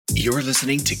You're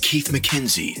listening to Keith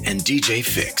MacKenzie and DJ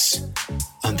Fixx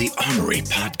on the Armory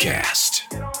Podcast.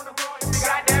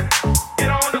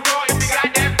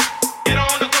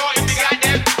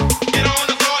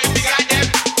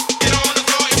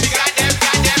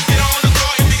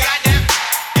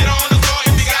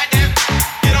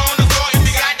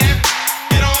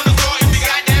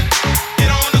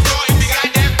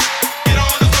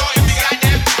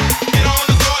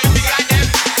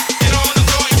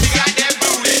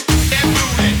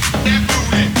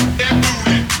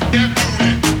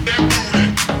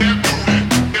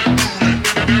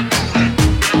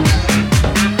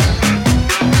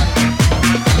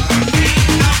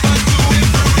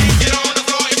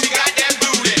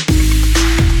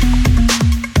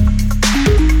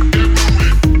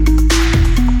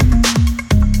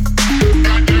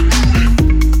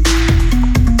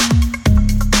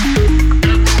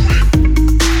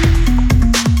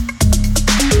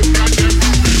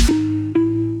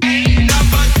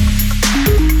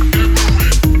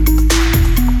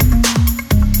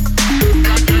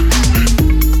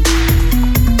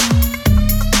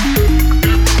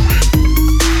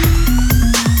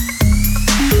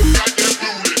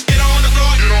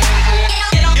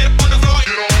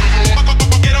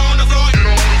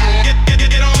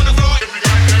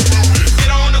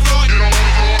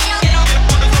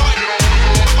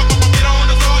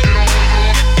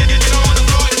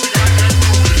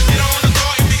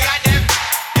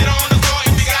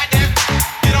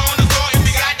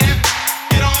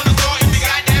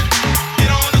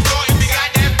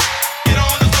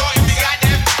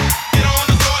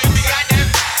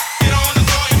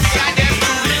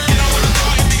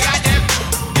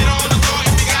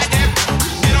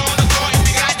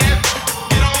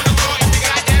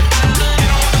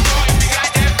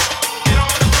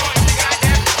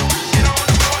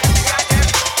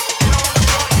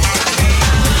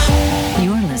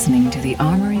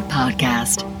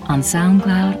 On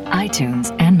SoundCloud,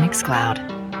 iTunes, and Mixcloud.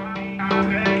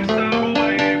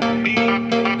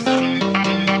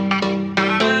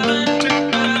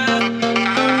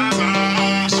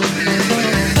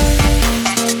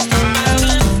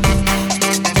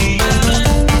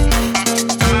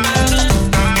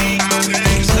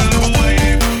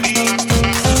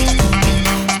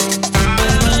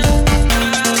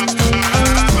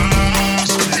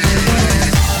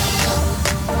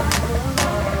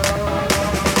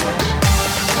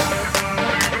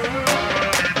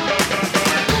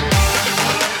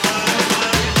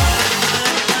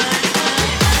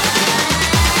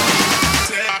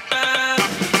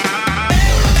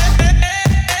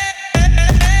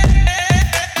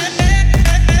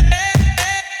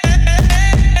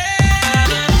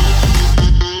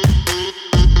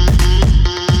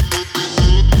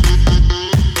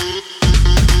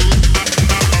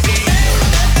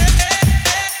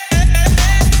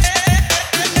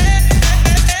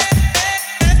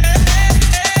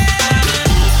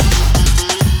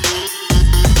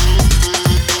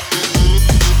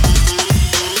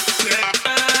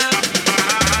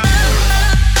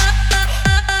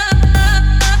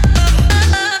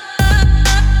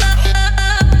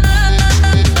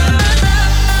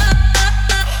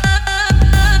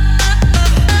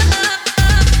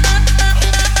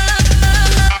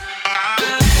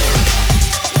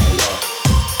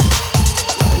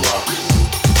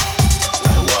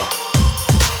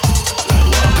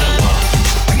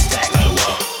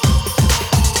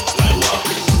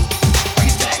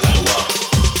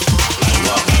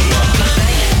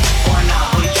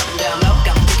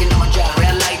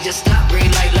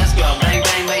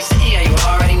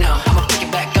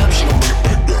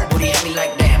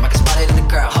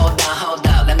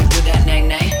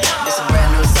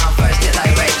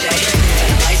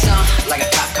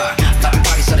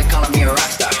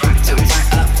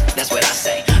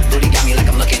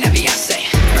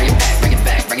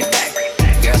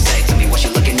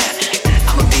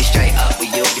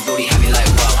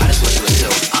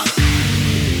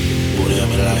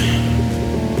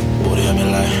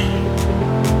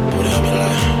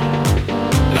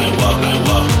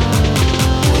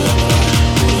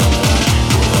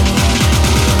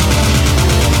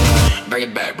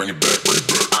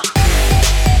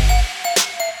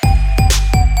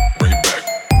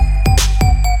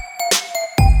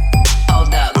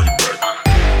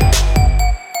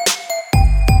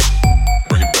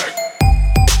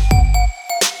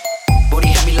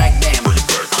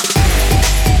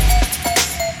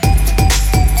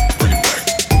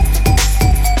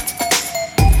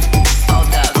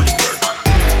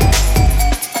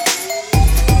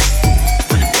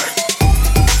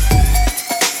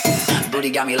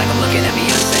 Got me like I'm looking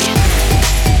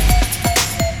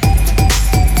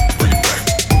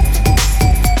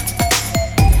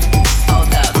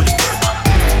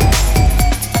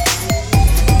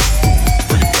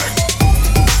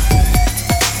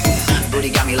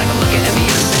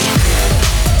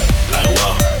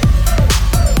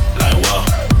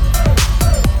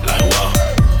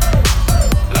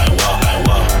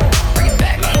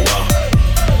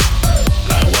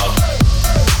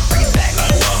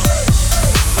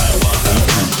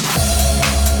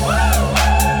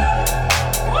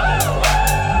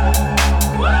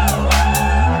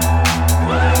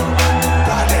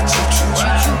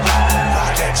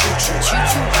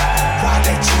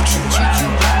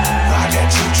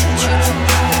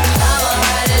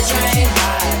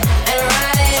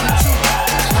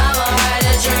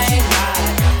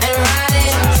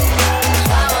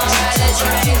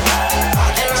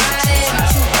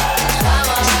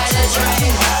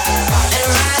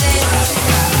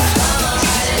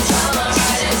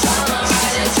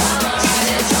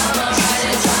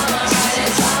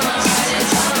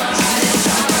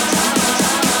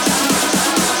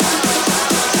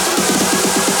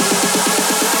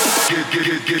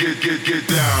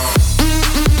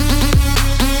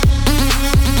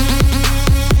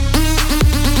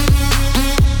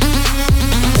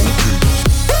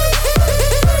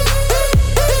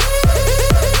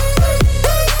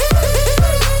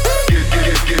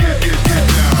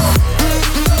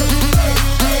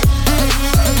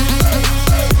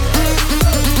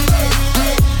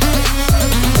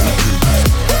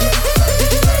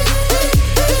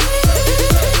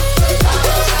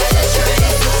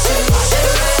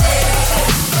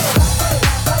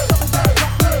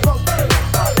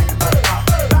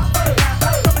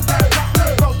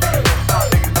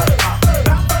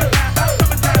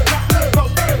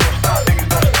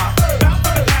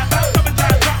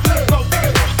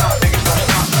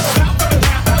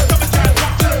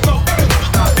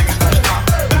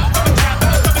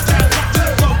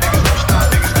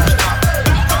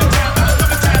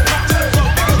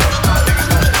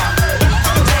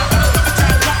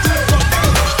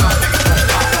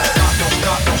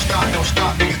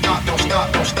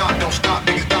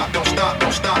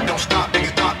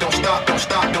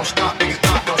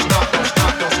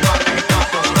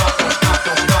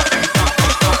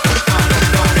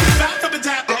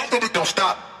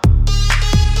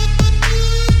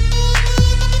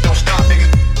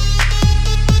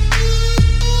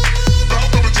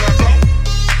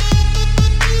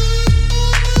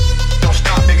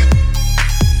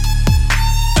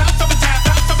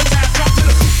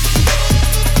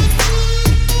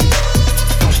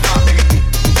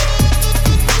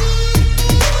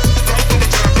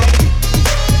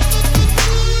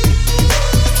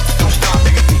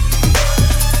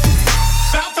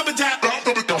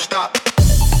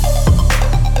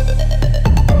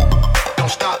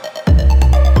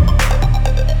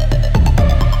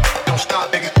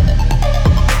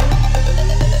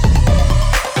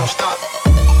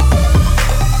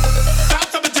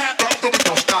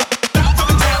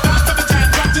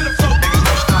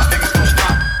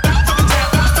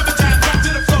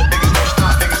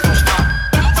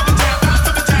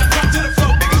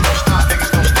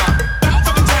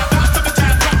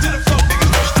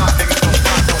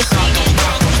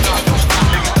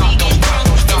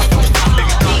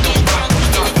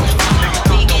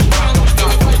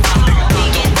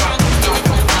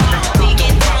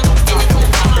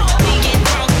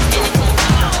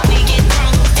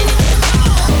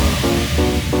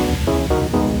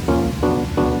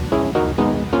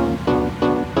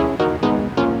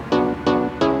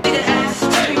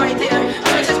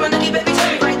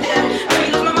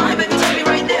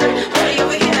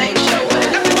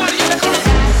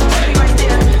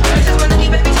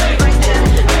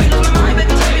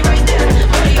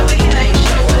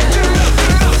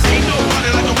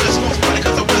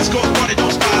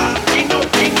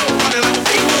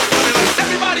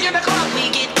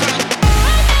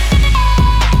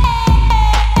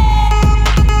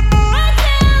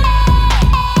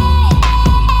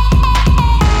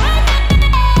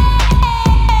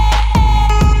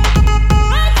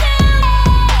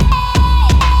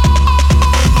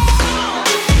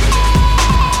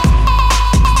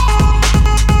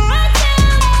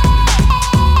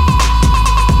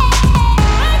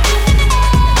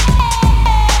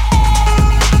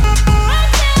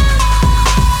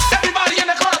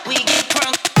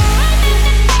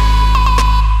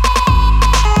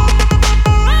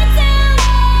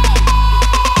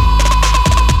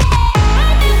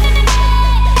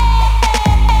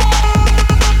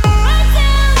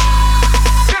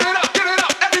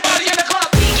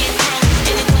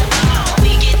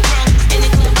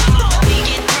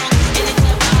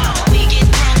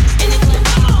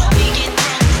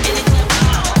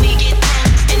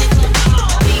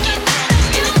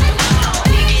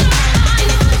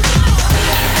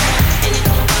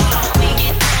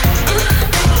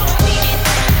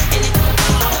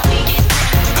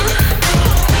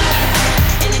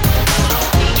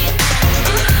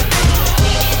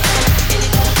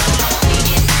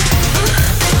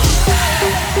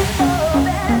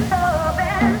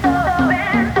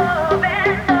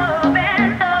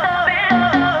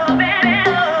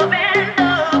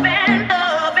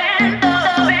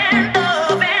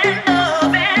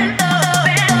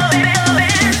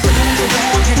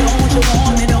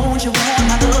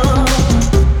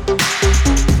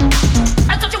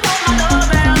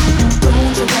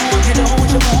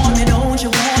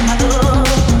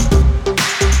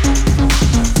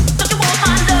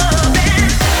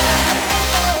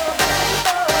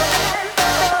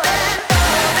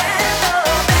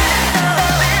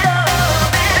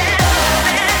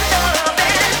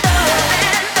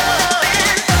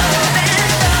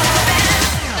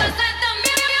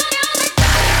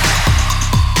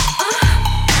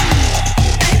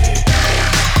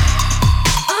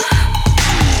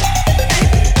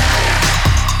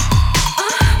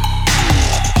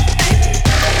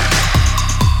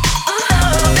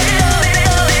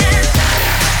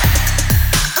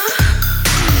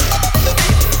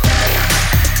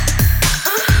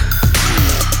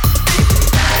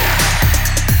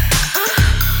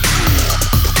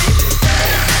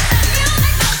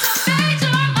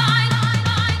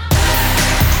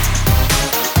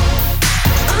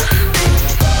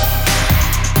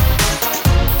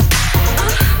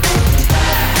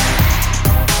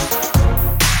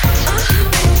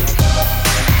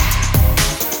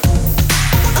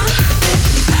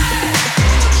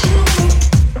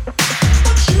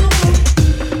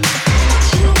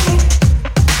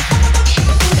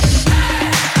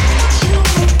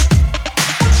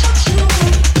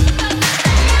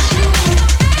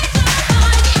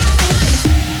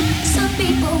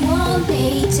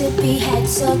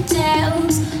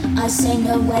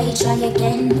try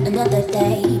again another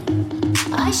day.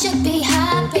 I should be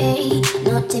happy,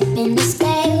 not tipping the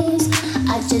scales.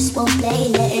 I just won't play,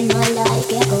 letting my life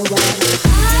get away.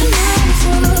 I'm not a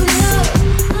fool,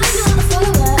 I'm not a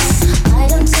follower. I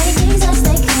don't take things as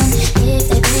they come, if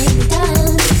they bring me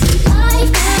down.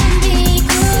 Life can be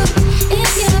cruel,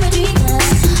 if you're a dreamer.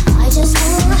 I just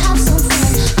wanna have some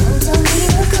fun, don't tell me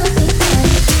what could be done.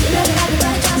 You know you like it,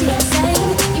 but it drives me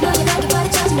insane. You know you like it, but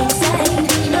it drives me insane.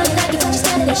 You know you like it, but you're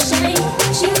scared of the shame.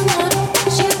 What you want,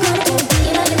 what you gonna do?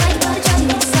 You know you like it, but it drives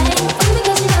me insane. Only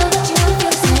because you know that you don't feel the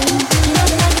same. You know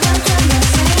you like it, but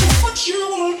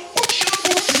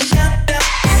it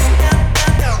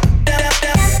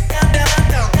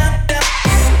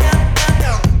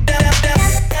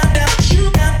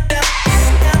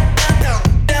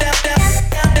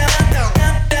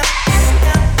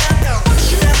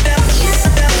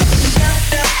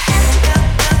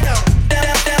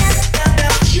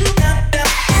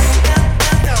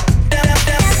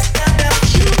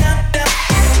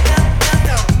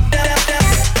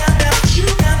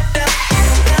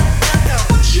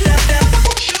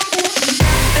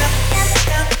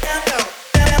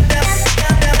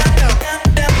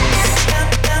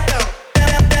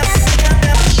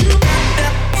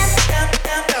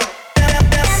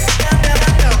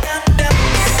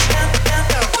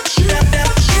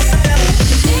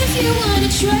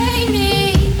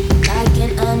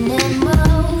insane.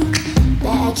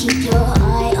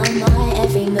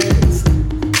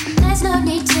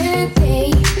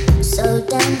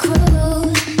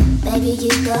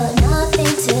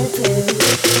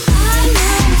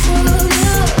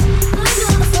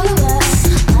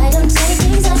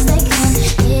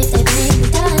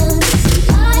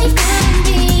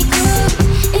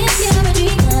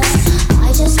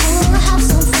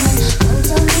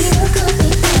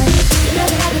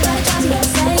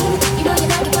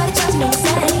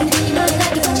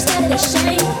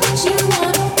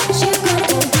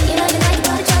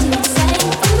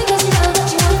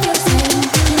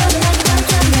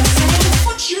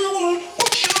 you want,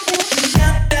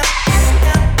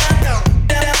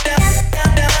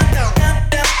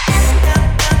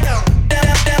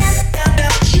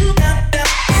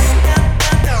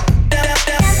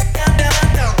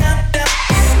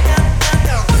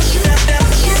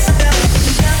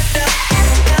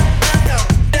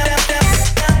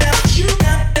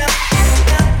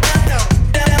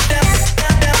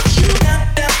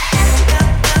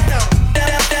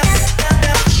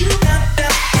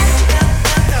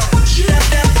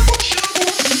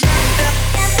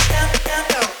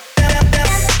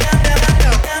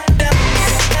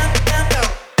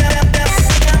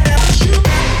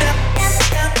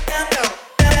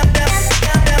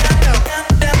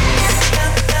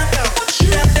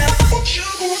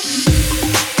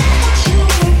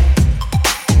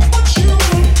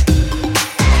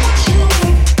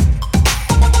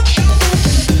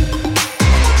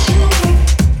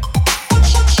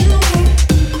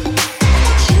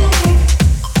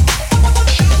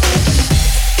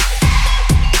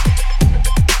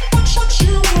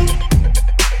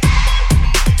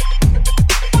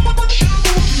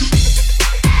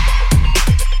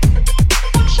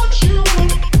 want?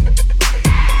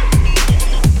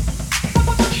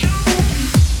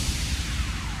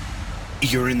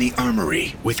 You're in the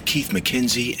Armory with Keith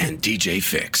MacKenzie and DJ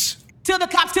Fixx. Till the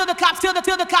cops come.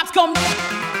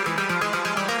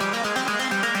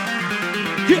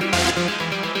 Yeah.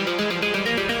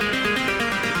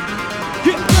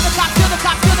 Yeah. Till the cops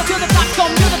come. Till the cops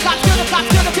come. Till the cops come. Till the cops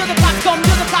come. Till the cops come.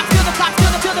 Till the cops come. Till the cops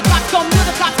come. Till the cops come. Till the cops come. Till the cops come. Till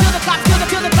the cops come. Till the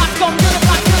cops come. Till the cops come. Till the cops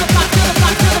come. Till the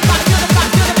cops come.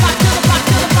 Till the cops come. Till the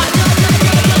cops come.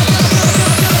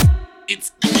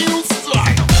 It's new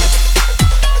style.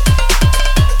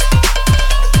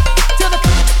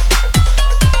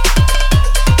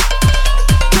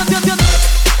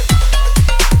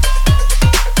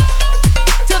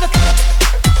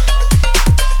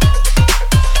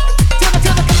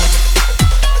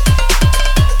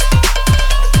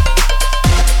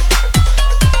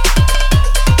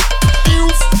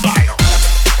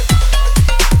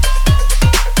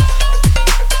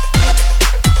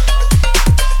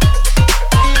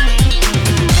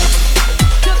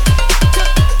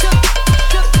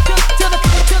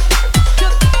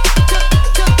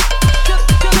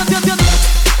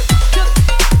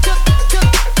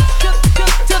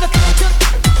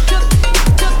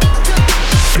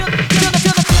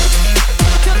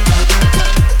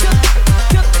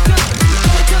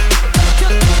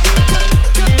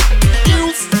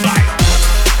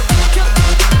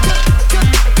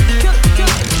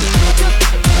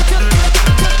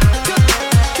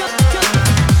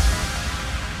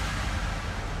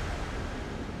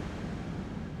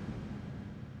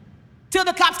 till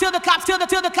the cops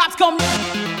come.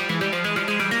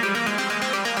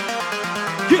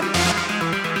 Yeah.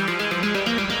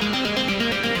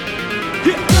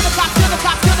 Yeah. Till the cops come.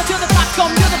 Till the cops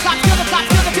come. Till the cops come. Till the cops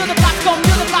come. Till the cops come.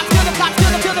 Till the cops come.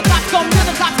 Till the cops come. Till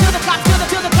the cops come.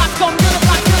 Till the cops come. Till the cops come. Till the cops come. Till the cops come.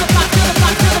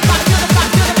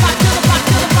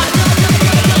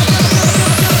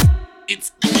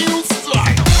 It's new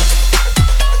style.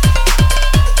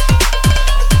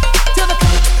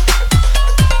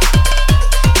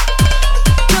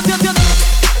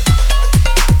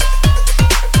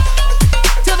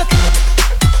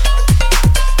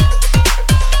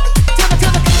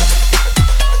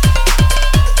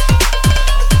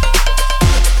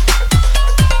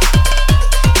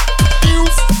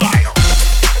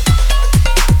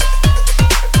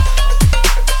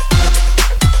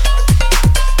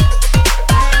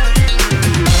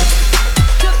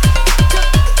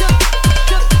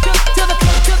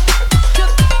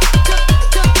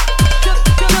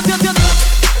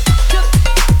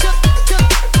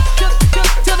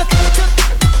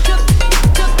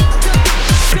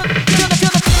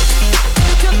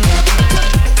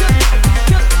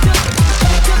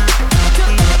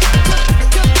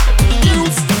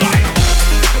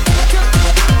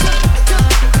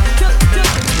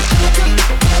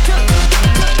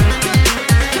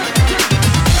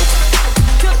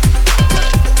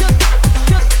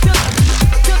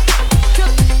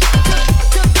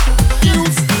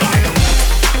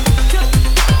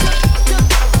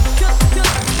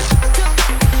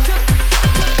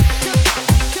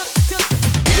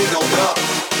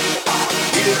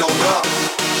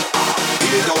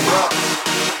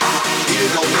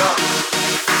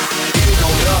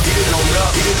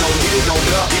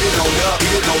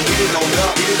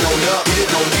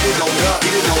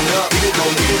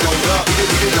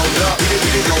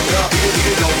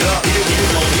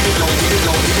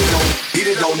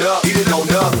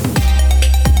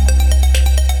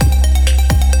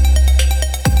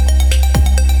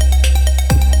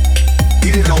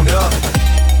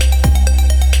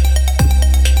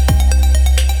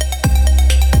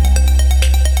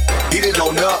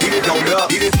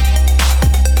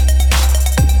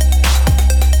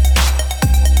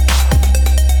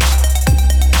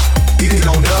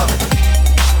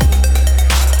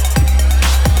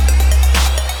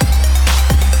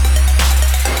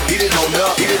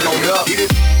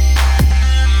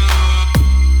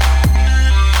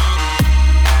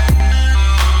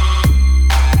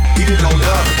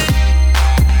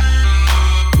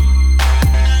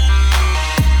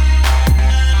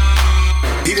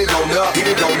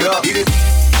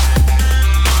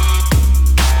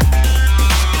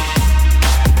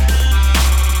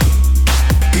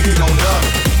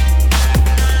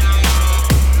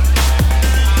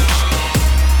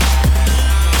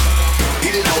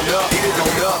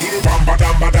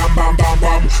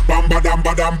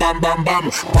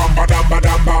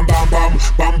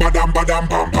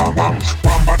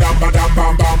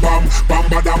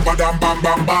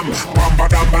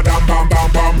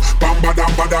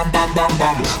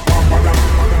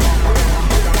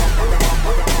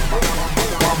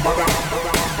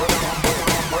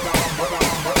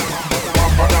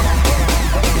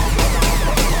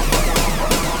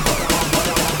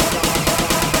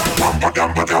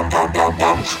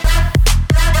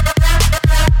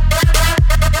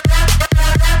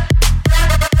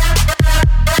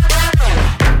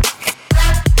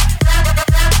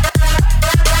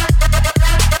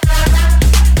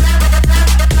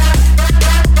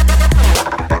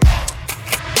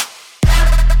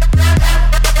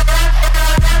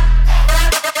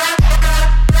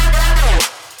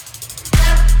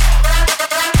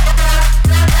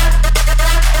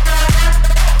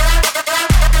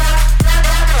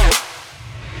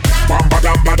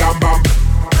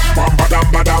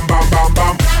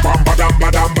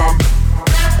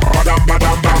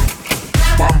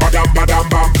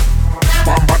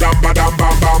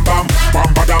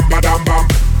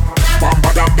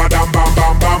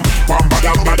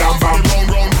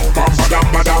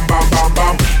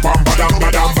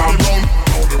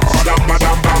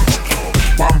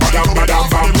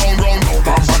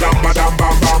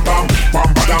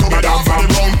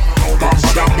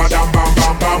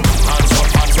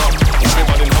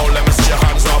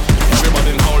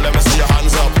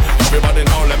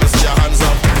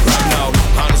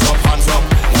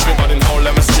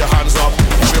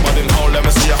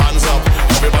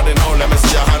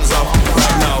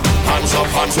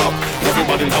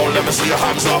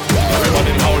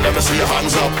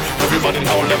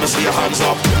 see your hands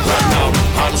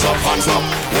up.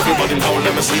 Everybody now,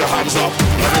 let me see your hands up.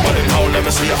 let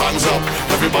me see your hands up.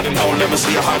 Everybody now, let me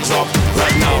see your hands up.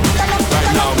 Right now,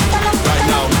 right now, right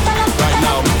now, right now, right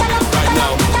now, right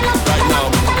now, right now, right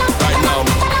now,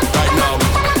 right now, right now,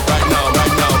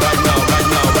 right now, right now,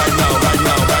 right now, right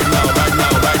now, right now, right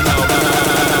now, right now, right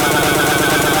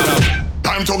now.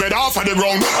 Time to get off of the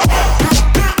ground.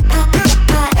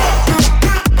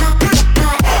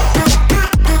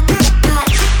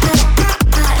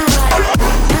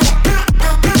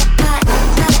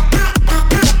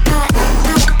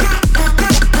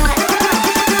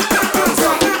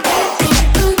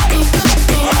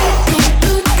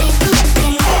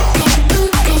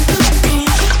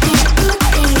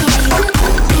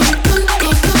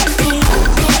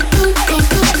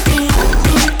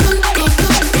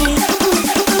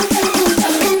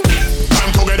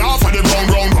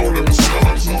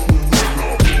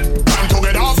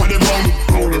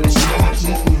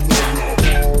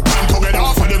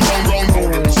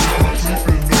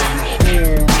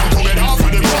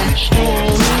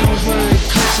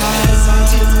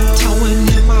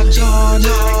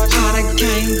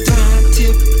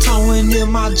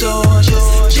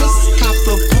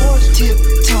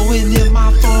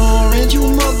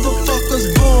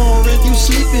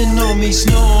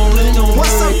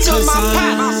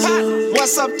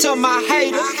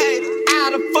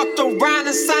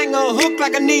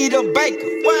 Like Anita Baker,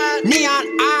 neon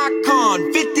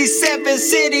icon, 57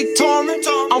 city touring.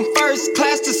 I'm first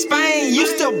class to Spain, you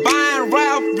still buying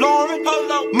Ralph Lauren.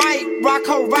 Might rock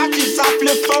Huaraches, I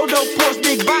flip photo, post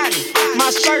big body.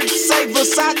 My shirt say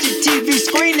Versace, TV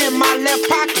screen in my left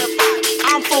pocket.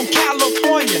 I'm from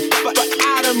California, but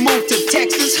I done moved to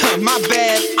Texas. My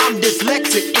bad, I'm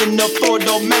dyslexic in the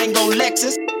photo Mango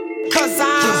Lexus. Cause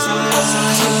I'm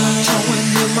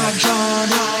towing in my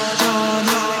Jordan.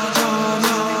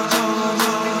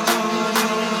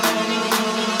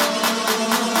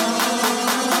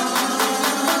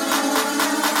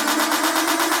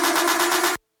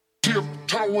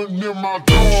 Tiptoeing in my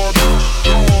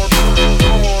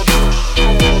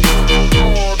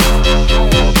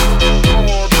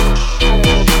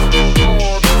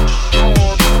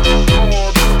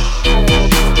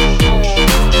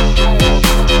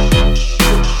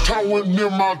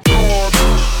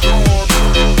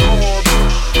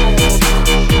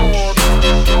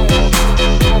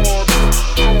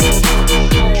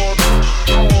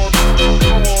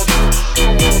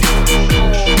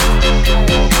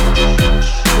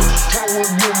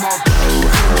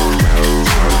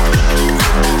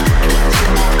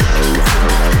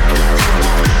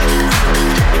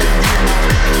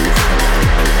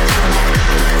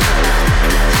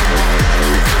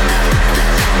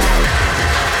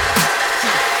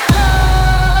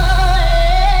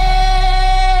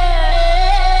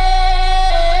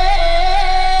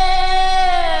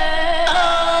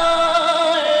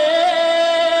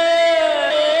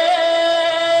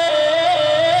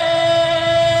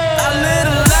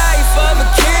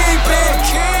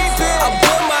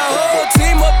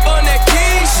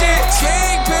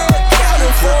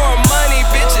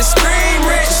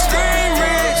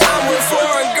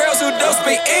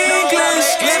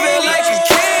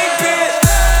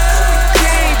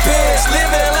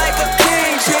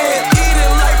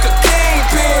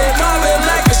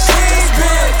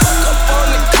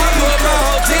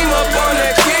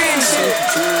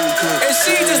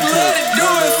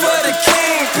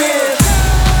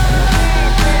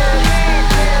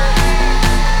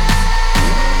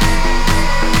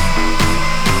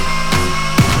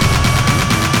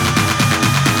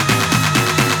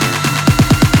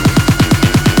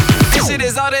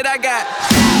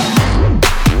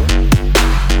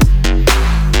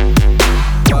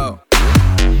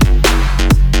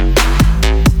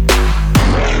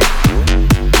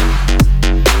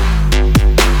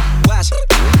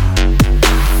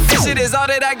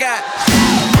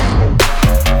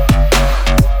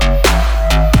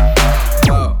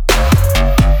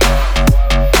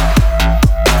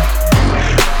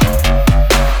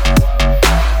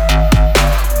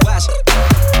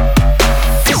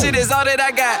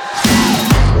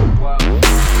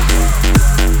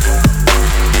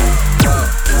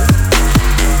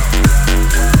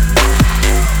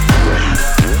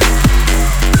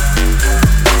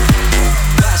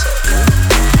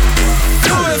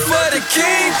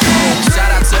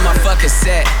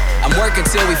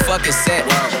till we fucking set.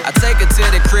 I take her to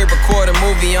the crib, record a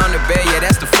movie on the bed, yeah,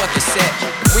 that's the fucking set.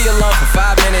 If we alone for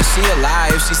 5 minutes, she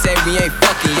alive. If she say we ain't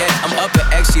fucking yet, I'm up at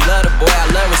X, she love the boy,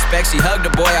 I love respect. She hug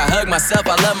the boy, I hug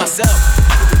myself, I love myself.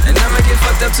 And I'ma get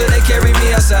fucked up till they carry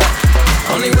me outside.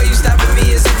 Only way you stopping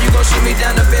me is if you gon' shoot me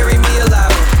down to bury me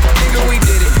alive. Nigga, we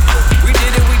did it. We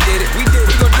did it, we did it, we did it.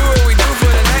 We gon' do what we do for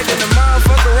the night and tomorrow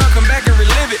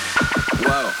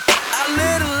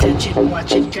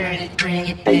watch it, turn it, bring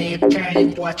it, babe, turn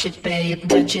it, watch it, babe,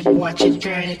 touch it, watch it,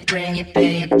 turn it, bring it,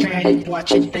 babe, turn it,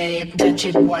 watch it, babe, touch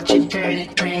it, watch it, turn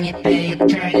it, bring it, babe,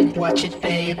 turn it, watch it,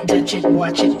 babe, touch it,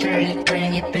 watch it, turn it,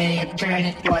 bring it, babe, turn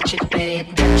it, watch it, babe,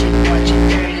 touch it, watch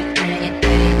it, turn it, bring it,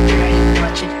 babe, turn it,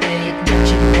 watch it, babe,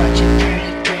 touch it, watch it, turn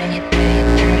it, bring it, babe,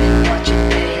 turn it, watch it,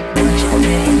 babe, watch it,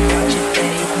 babe, watch it,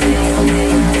 babe, babe,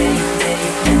 babe, babe,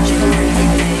 babe, touch it, bring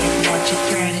it, babe, watch it,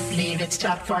 turn it, leave it,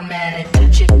 stop, format it,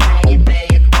 touch it, bring it,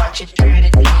 babe, watch it, turn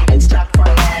it, leave it, stop,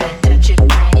 format it, touch it,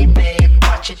 bring it, babe,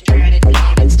 watch it, turn it,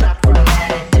 leave it, stop,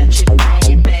 format it, touch it,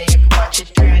 bring it, babe, watch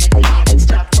it, turn it, leave it,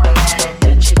 stop, format it,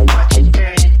 touch it, watch it,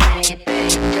 turn it, bring it,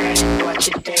 babe, turn it, watch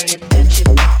it, turn it, touch it,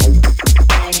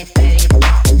 bring it, babe,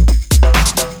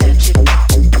 touch it,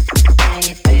 bring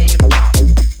it, babe, touch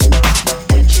it,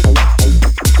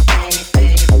 bring it, babe,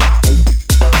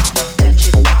 touch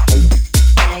it,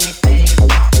 bring it, babe,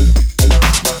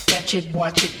 touch it,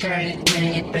 watch it, turn it,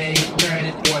 bring it, babe, turn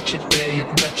it, watch it, babe,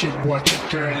 touch it, watch it,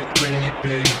 turn it, bring it,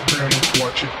 babe, turn it,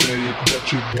 watch it, babe,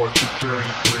 touch it, watch it, turn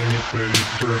it, bring it, babe,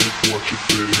 turn it, watch it,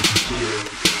 babe,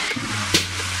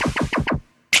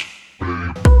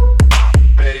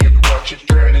 babe, watch it,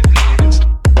 turn it, leave it,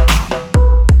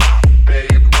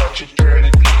 babe, watch it, turn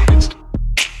it, leave it,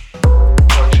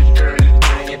 watch it, turn it,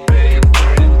 bring it, babe,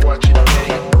 turn it, watch it,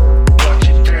 babe, watch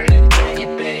it, turn it, bring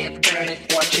it, babe, turn it,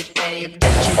 watch it, babe,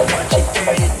 touch it, watch it,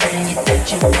 turn it, bring it,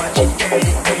 touch it, watch it, turn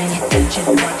it, bring it, touch it,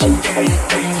 watch it, turn it,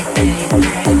 bring it, babe, turn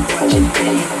it, watch it,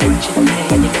 babe, watch it,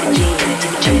 babe, watch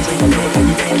it, change when you know it, and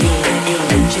again,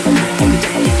 and you can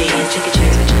take it, dance, you can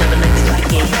change what you never like to like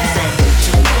it, sing.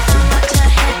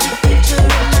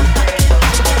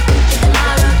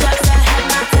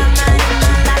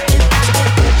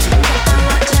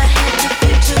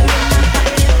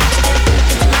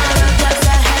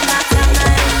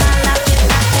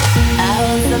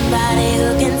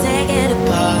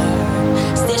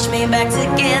 Back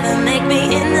together, make me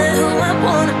into who I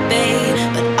wanna be.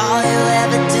 But all you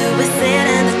ever do is sit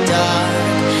in the dark,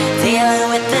 dealing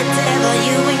with the devil.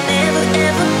 You ain't never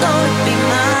ever gonna be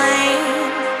mine.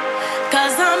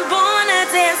 'Cause I'm born to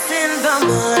dance in the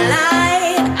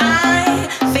moonlight. I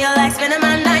feel like spending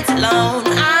my nights alone.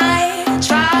 I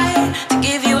try to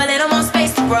give you a little more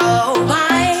space to grow.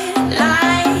 White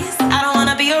lies, I don't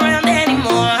wanna be around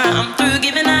anymore. I'm through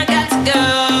giving, I got to go.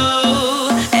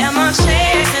 Am I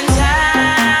chasing time?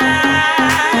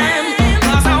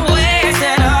 'Cause I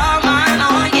wasted all mine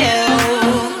on you.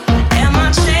 Am I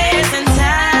chasing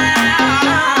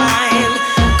time?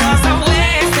 'Cause I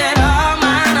wasted all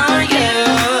mine on you.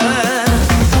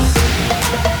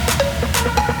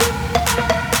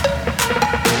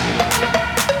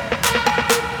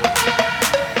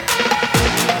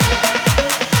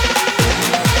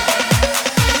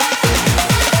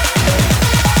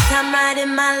 Time right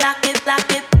in my locket,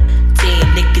 locket. Damn,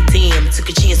 nigga, damn. Took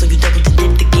a chance on you, double the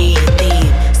dip again.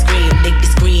 Damn, scream, nigga,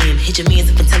 scream. Hit your mans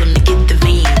up and tell them to get the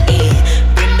van. Yeah,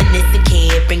 reminiscing,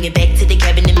 can't bring it back to the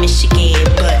cabin in Michigan.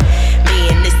 But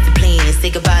man, this the plan. Say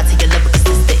goodbye to your lover, 'cause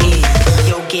this the end.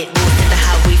 Yo, get lost in the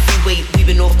highway, freeway. We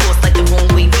been off course like the wrong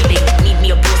way relay. Need me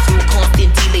a boss through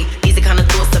constant delay. These are kind of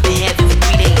thoughts I've been having for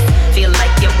 3 days. Feel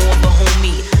like you're more of a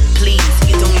homie. Please,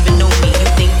 you don't even know me. You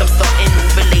think I'm starting new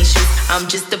relations? I'm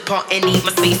just a part and need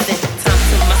my space and time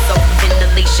to myself.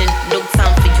 Ventilation, no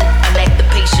time for you. I lack the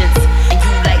patience. And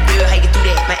you like, girl, how you do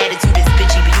that? My attitude is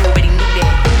bitchy, but you already knew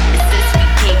that. And since we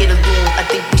can't get along, I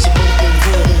think we should both move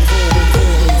on.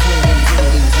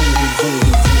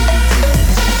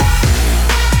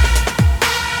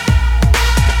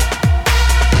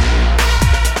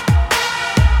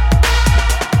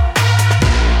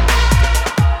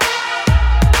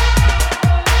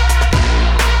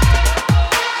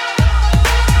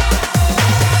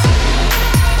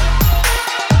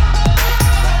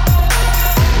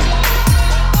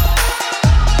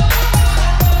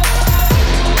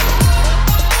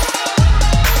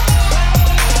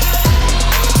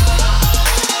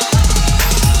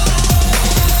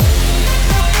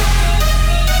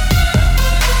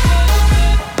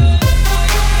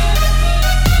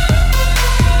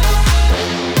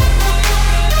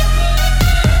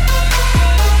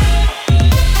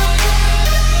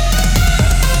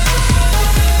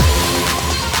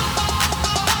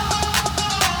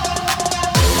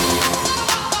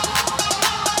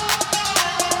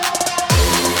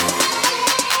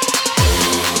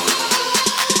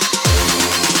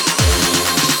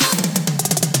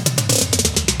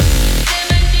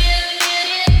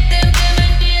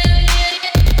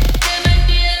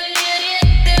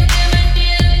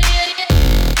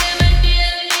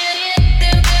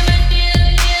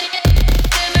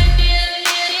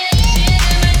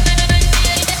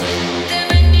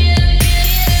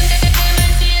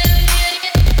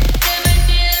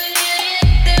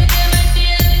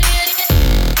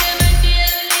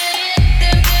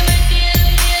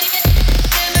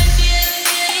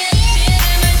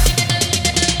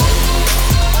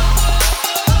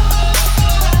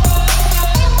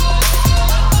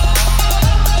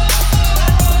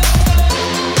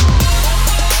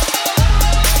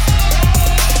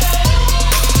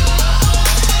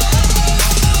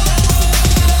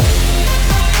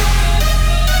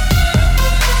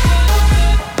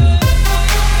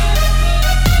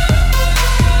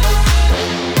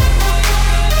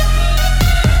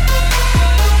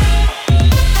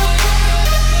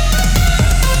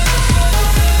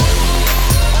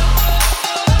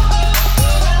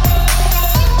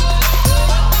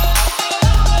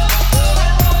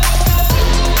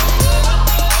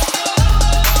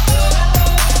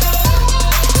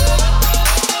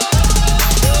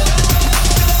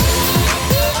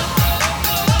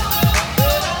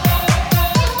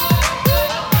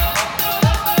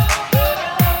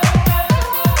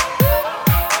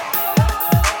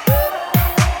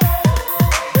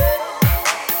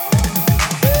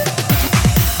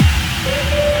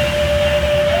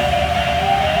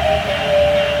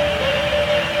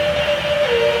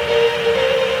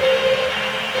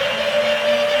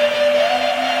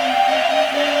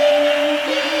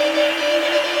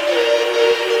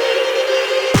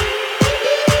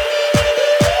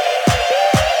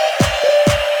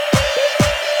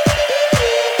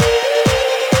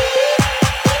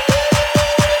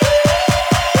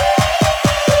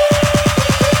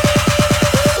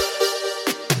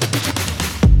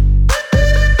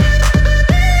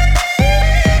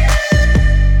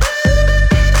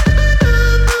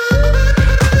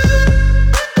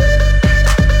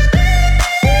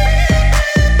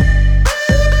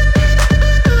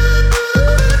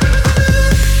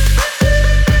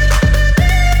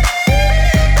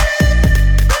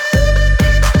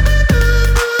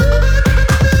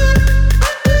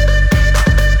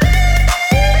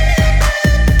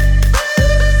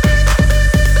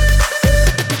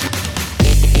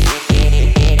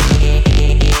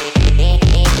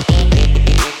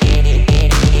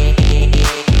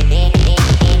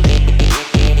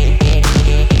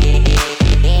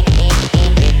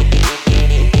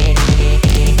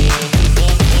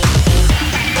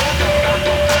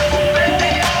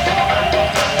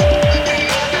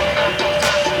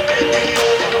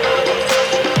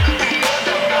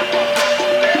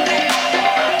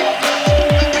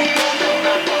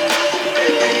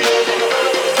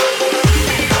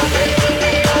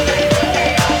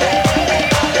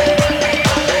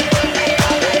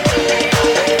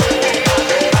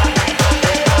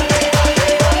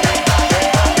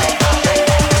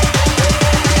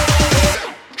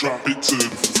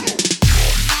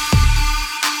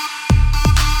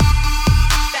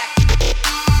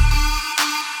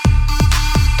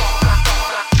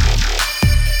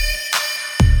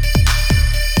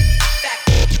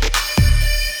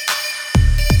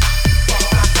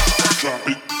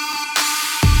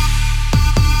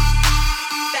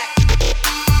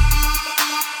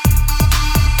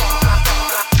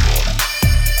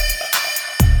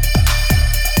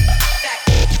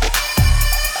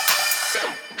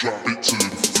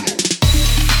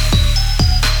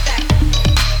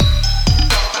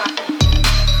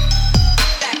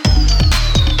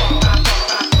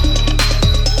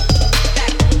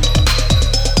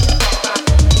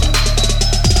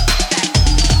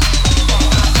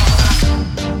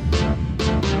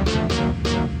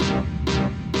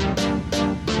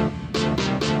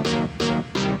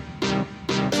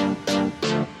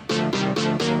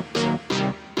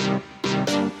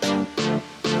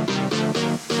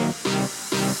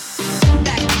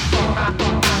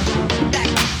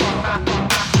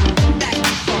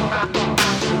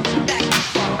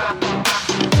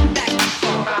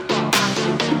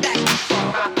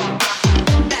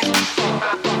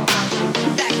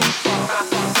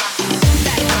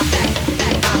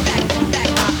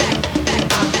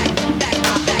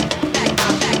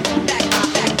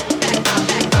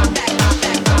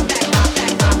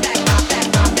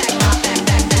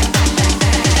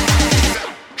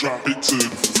 drop it to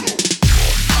the floor.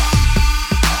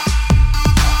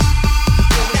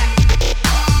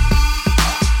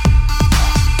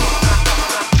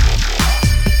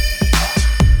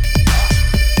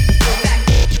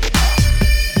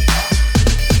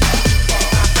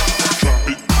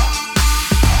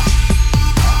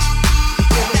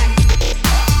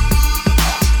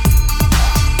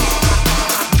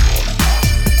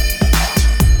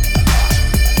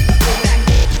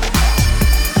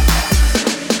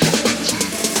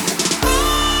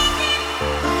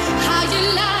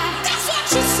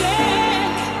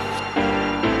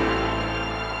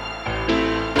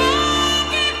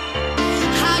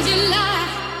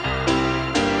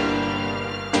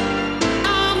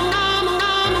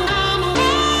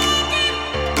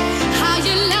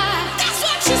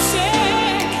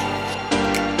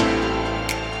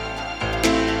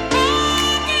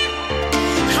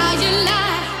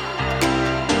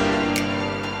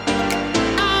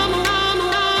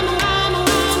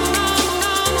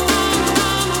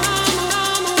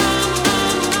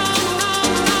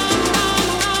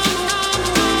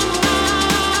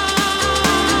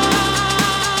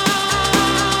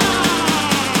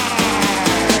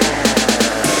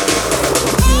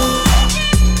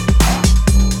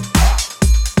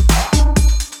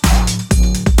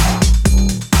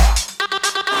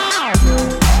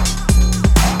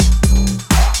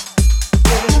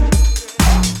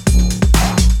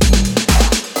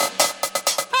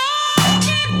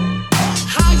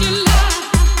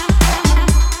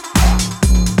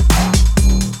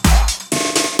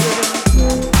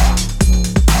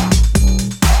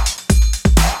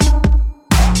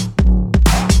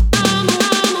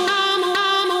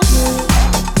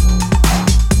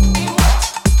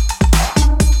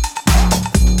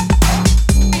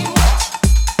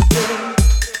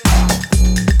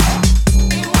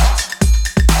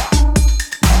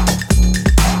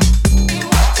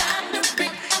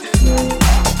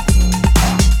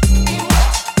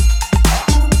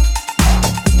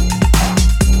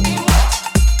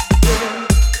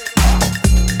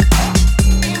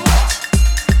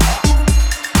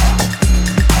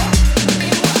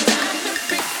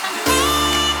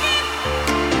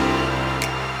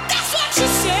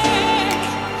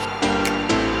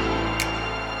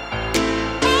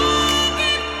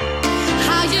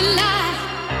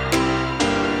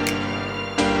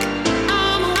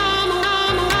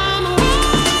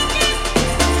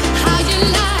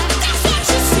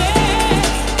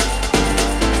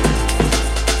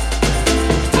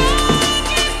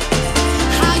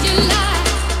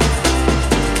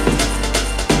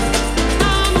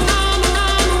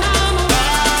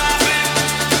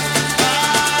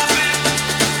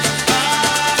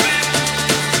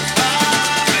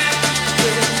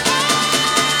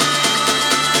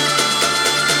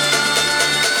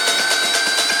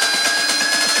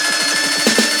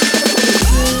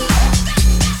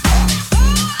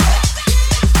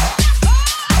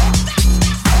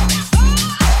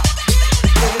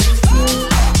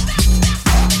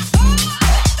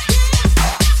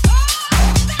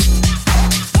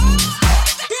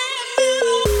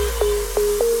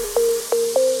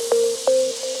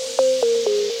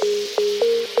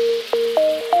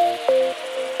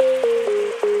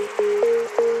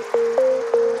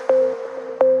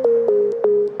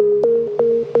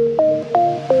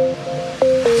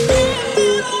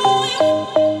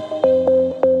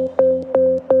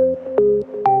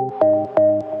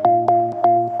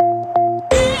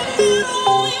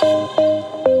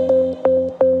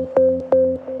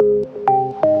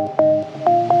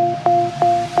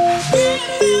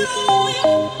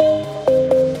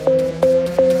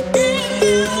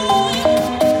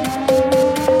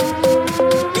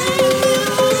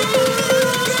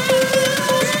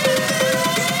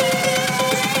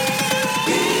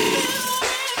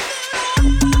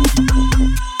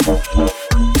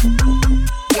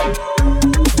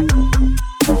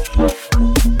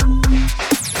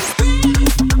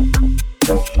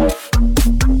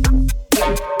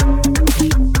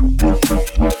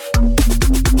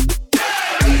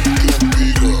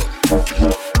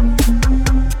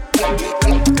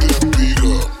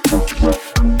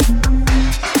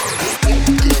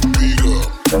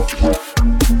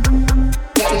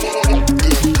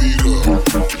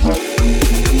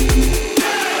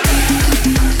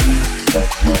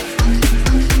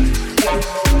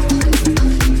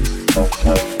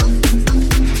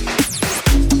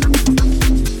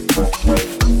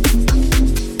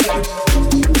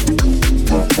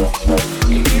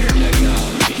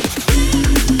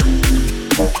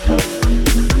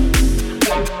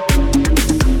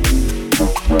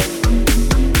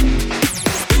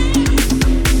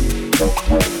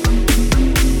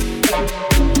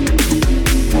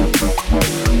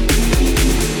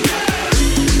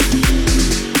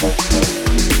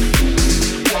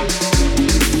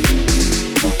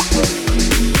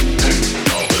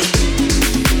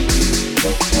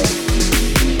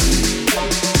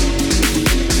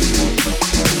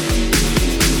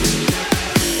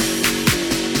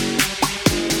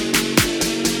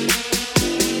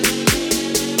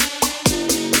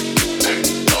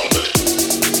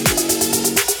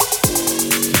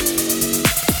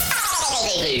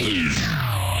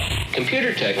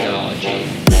 computer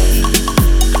technology.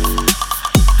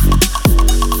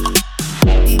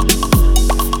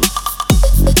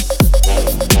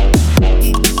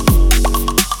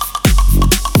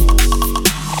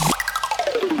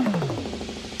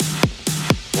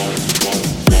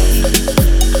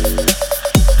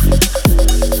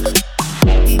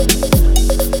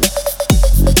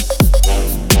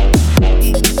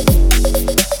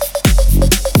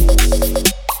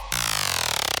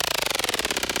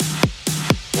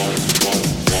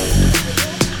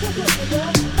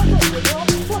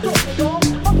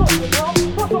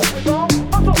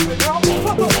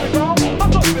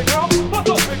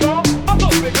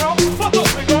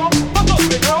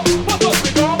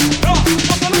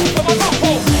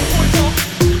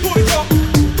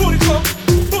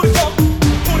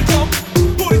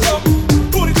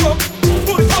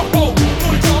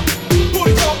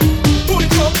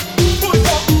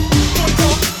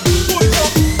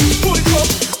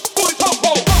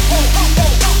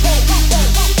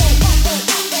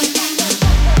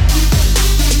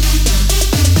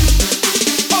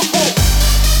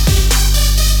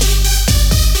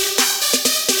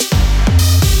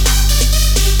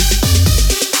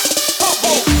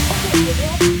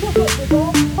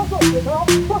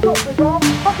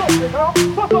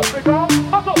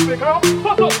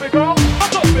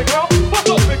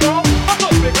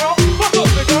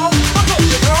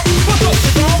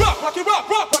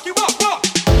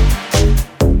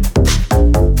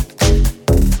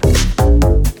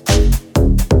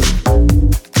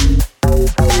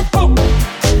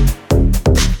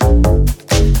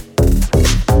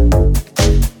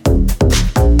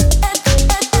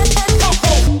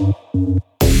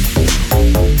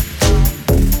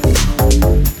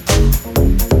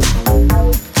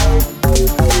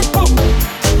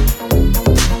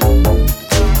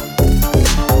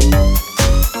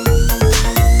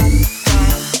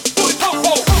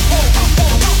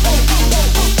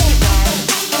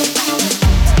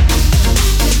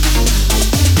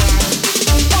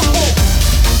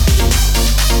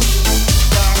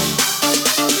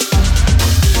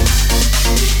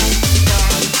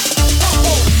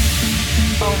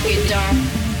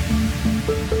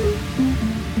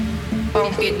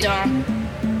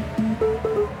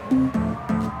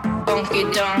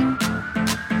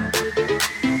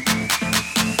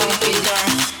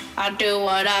 I'll do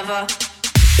whatever.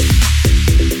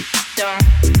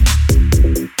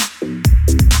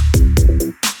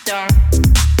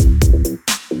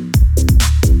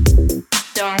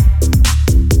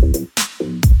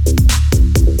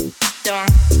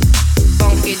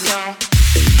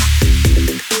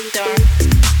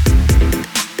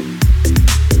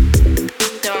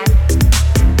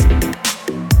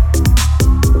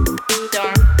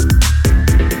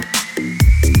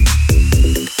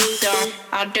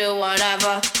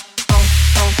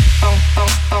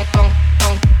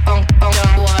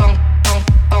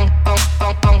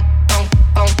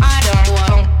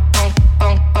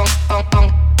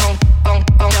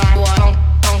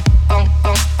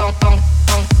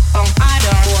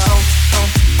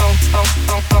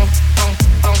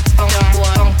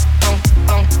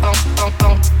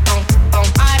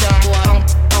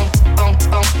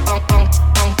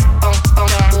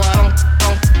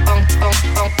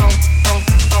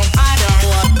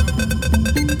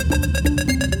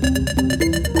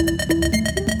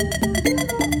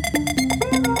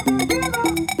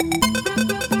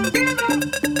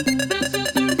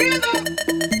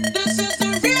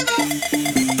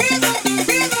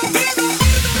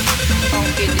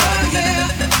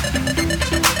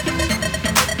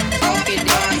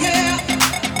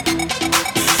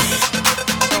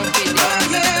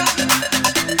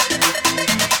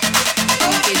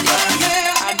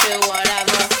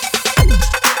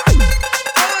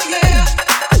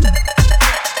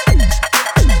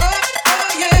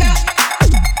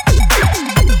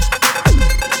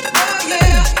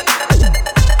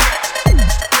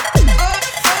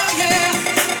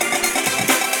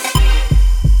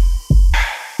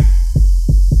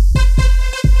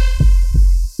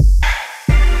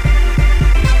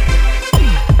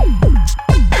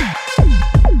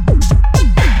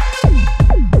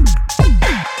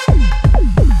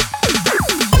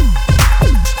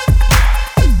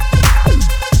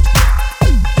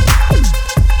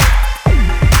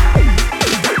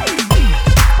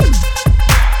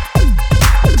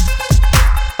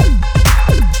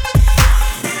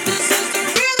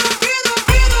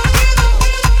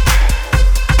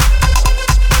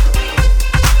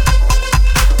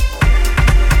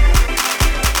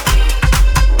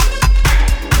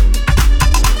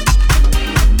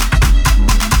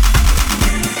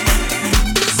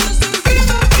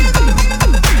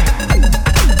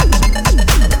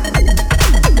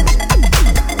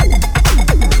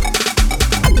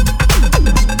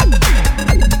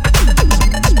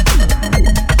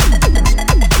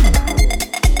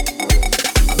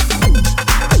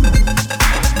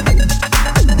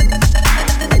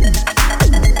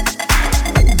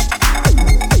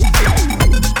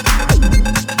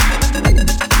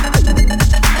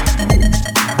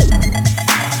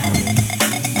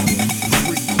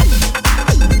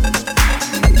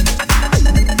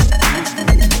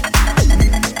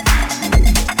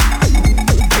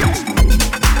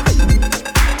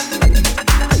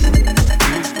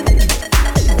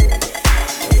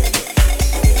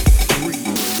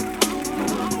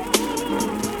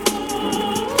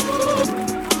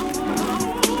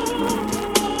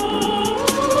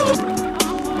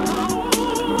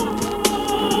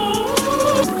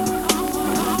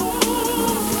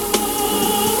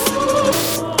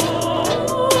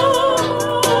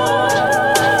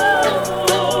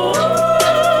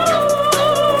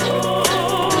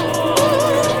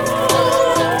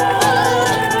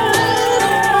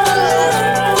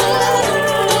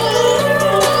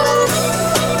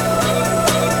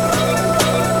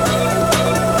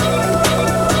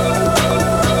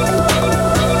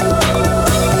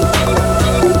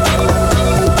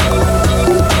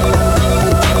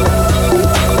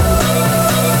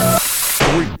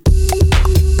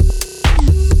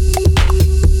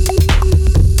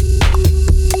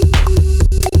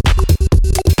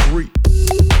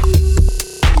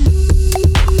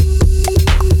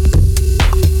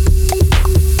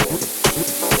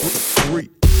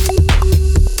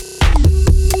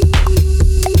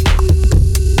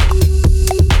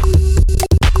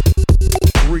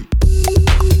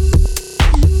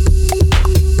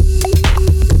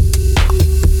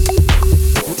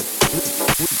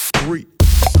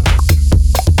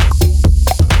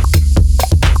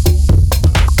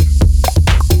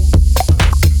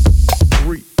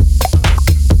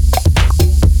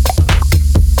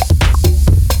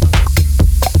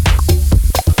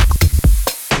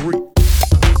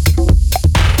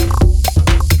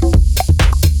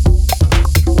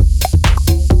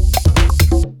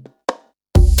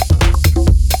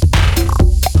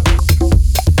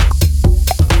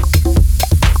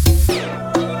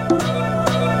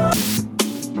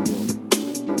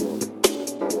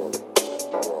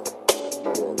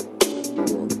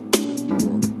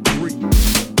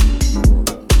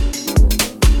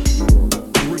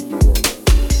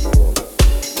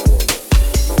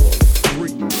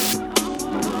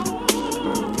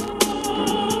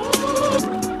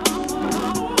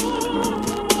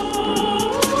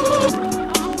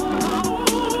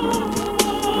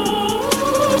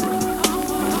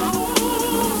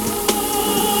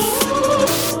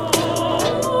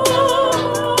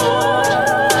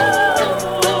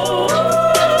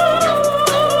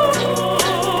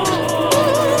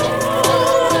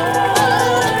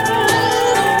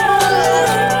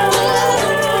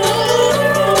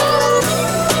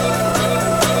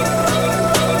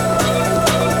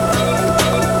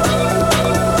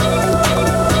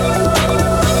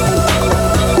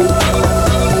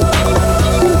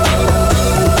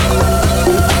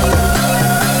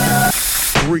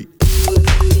 Freak.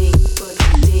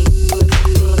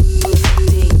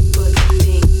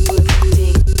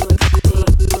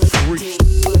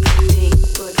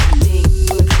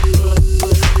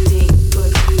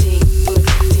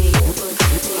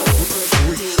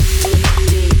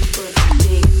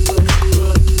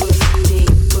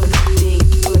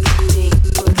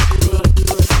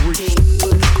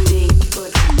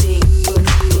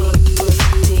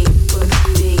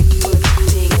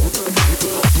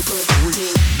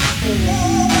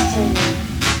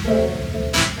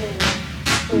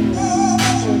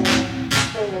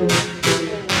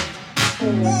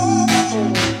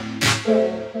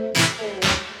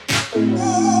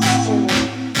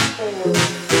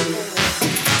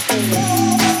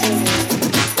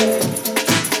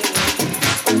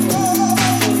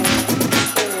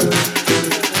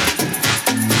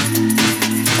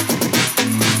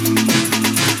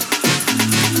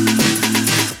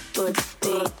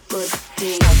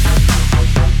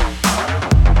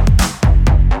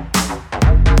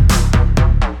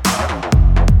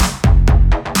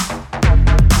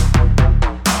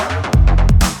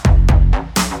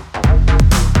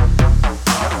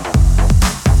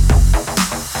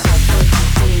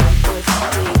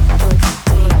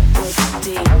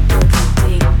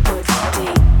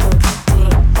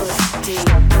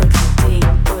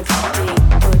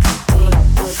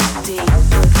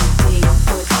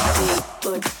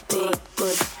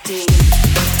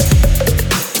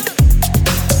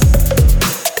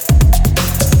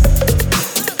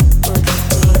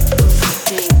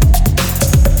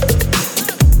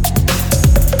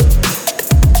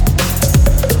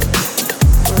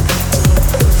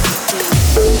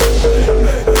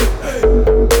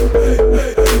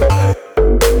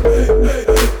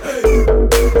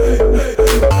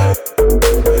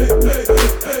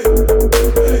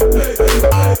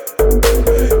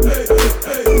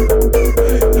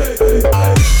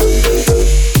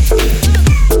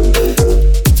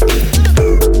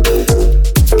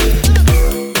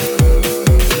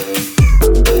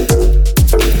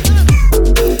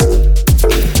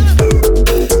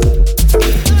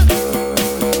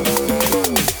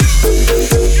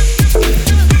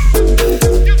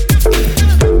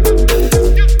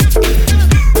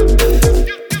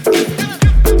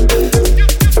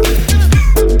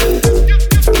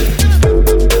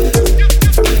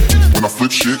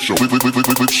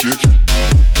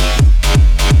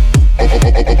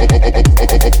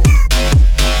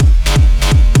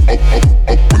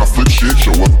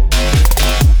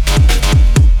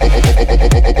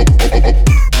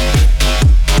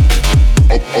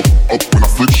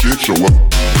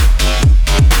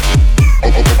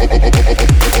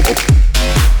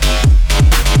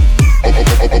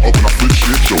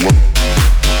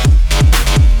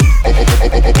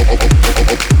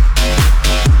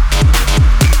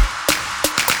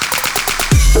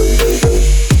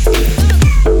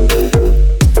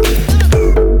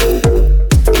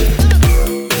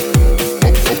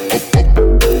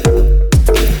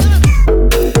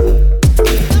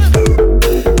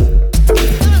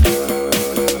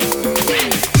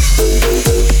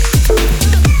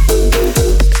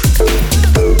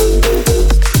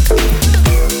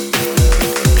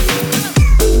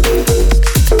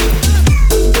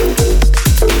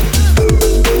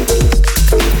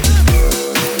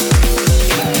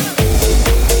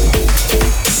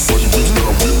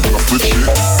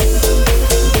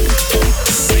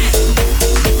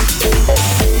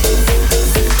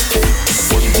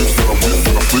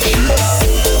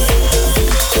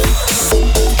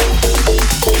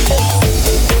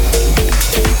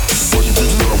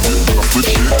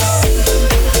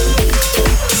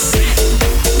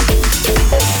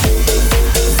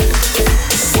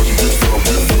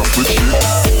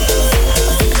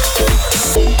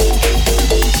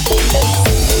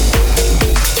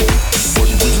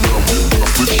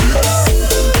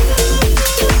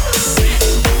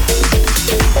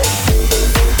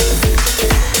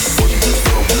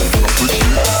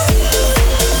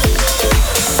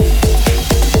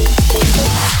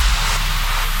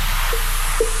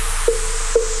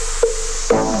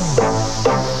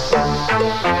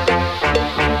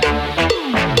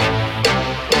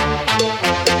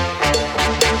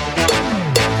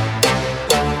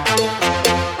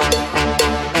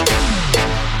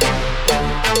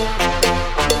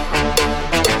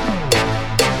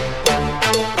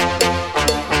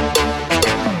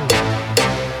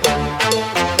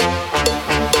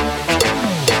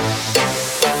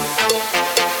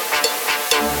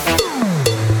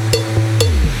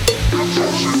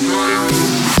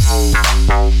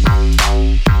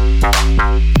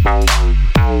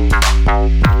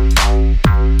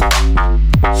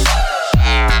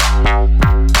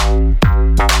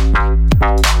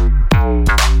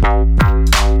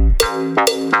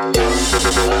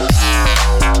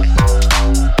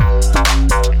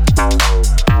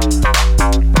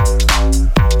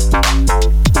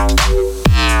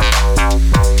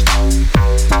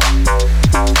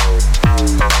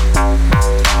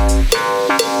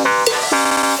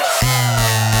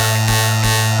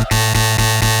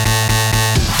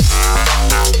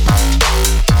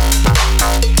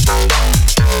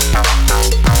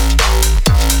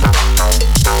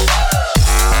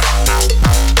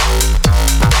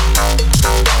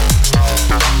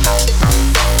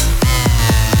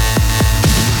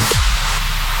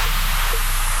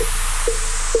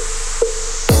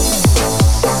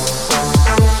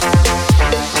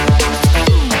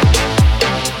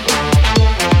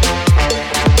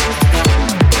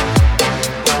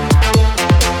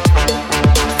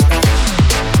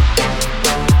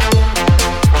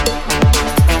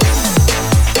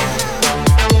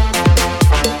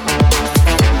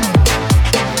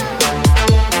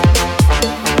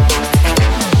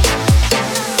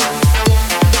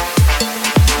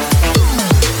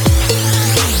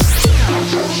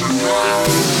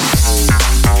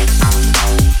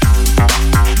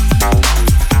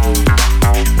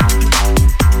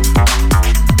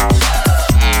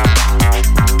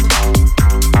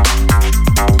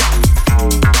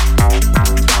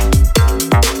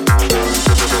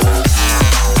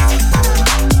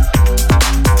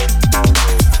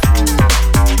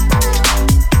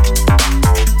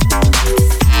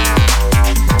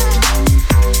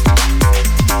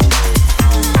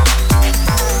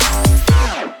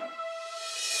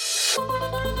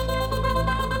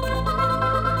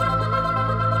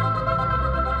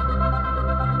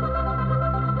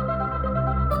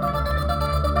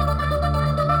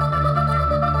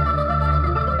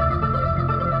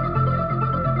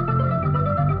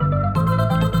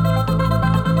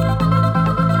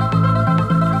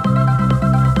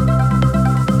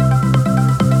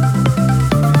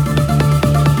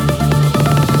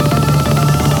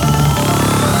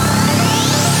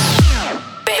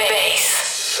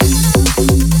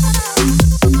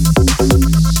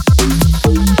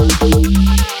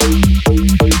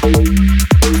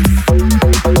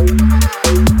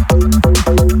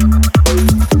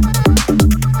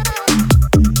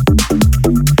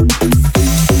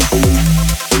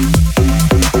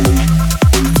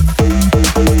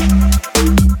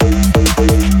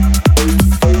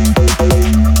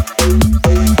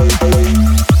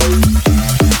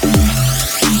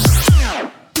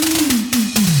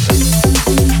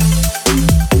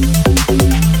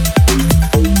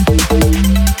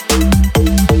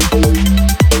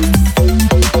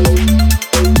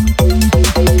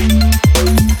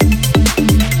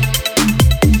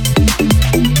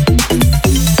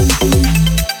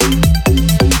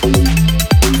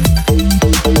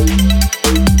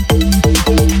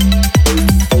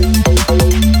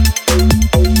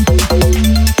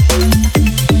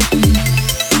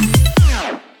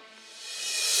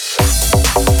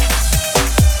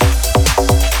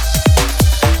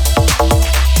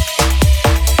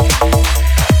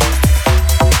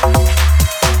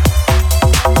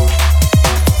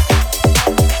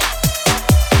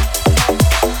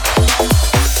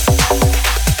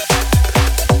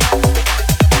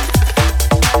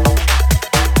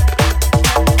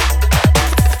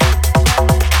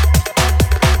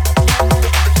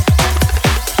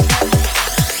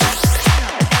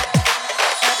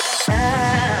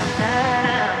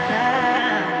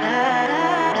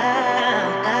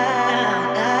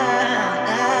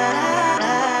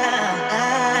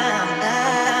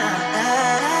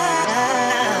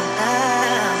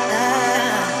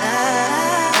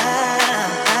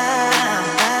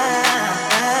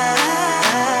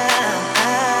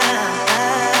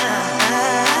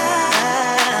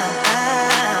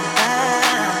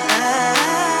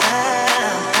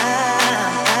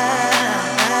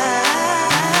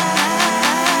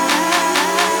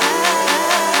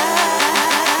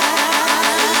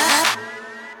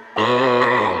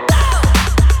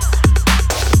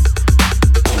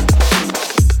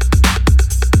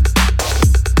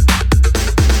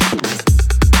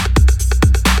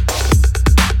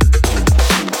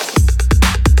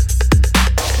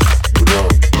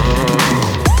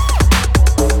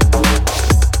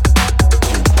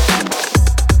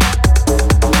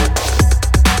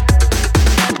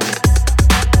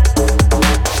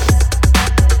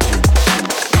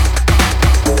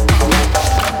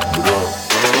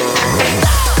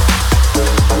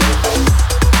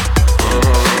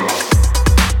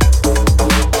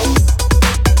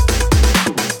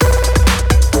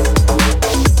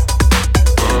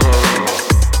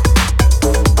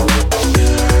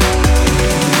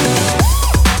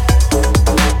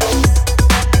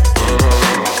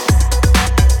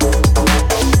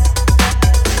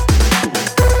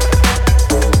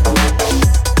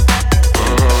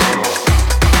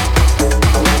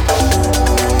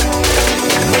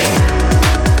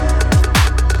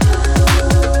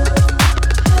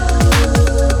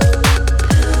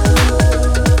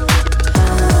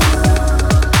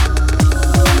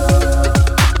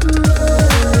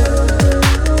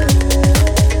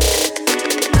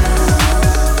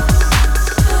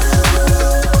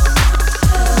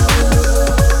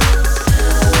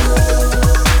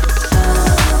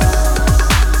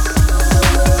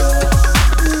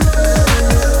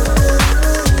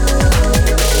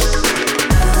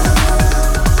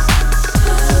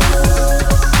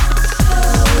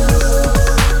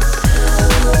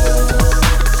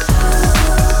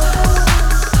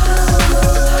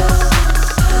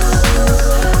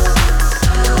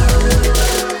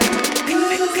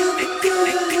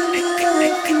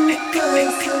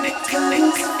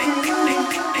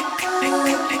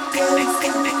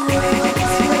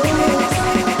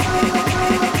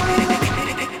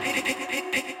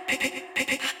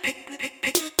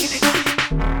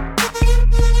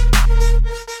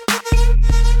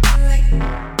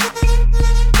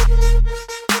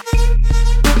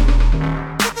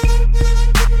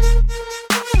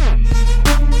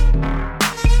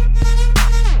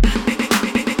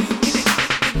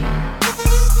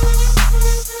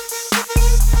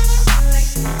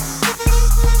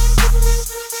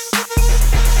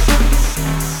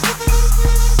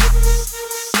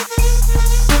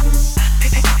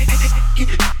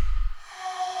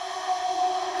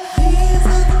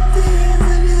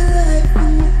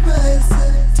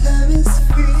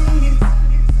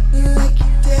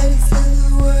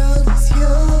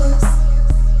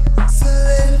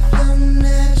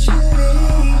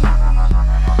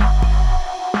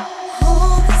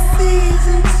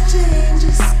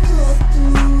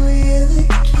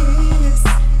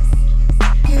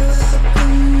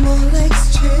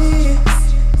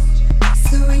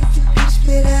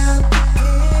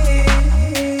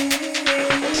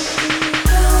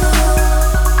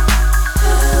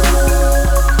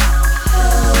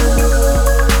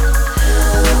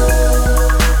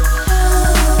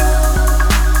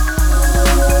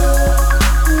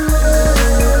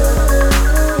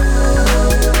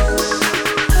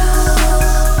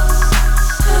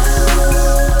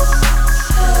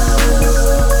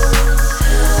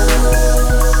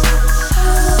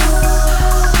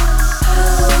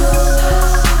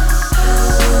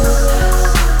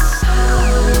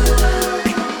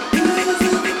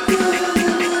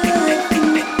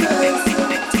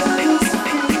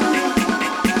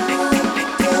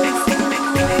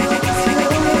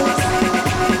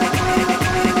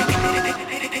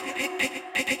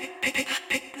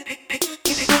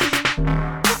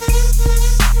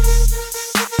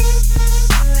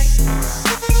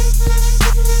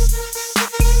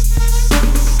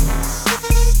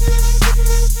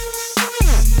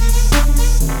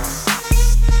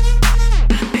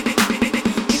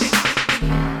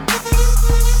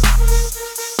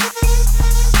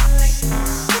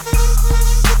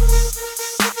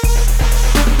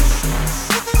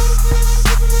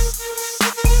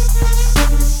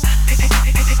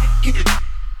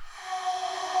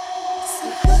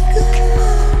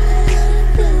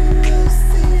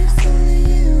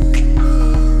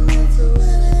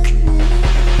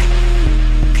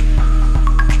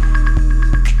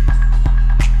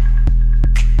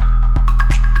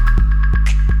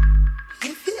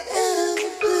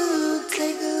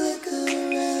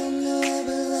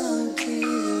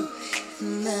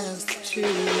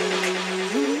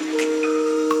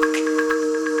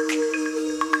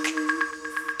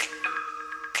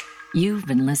 You've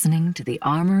been listening to the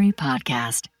Armory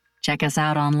Podcast. Check us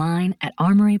out online at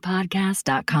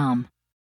armorypodcast.com.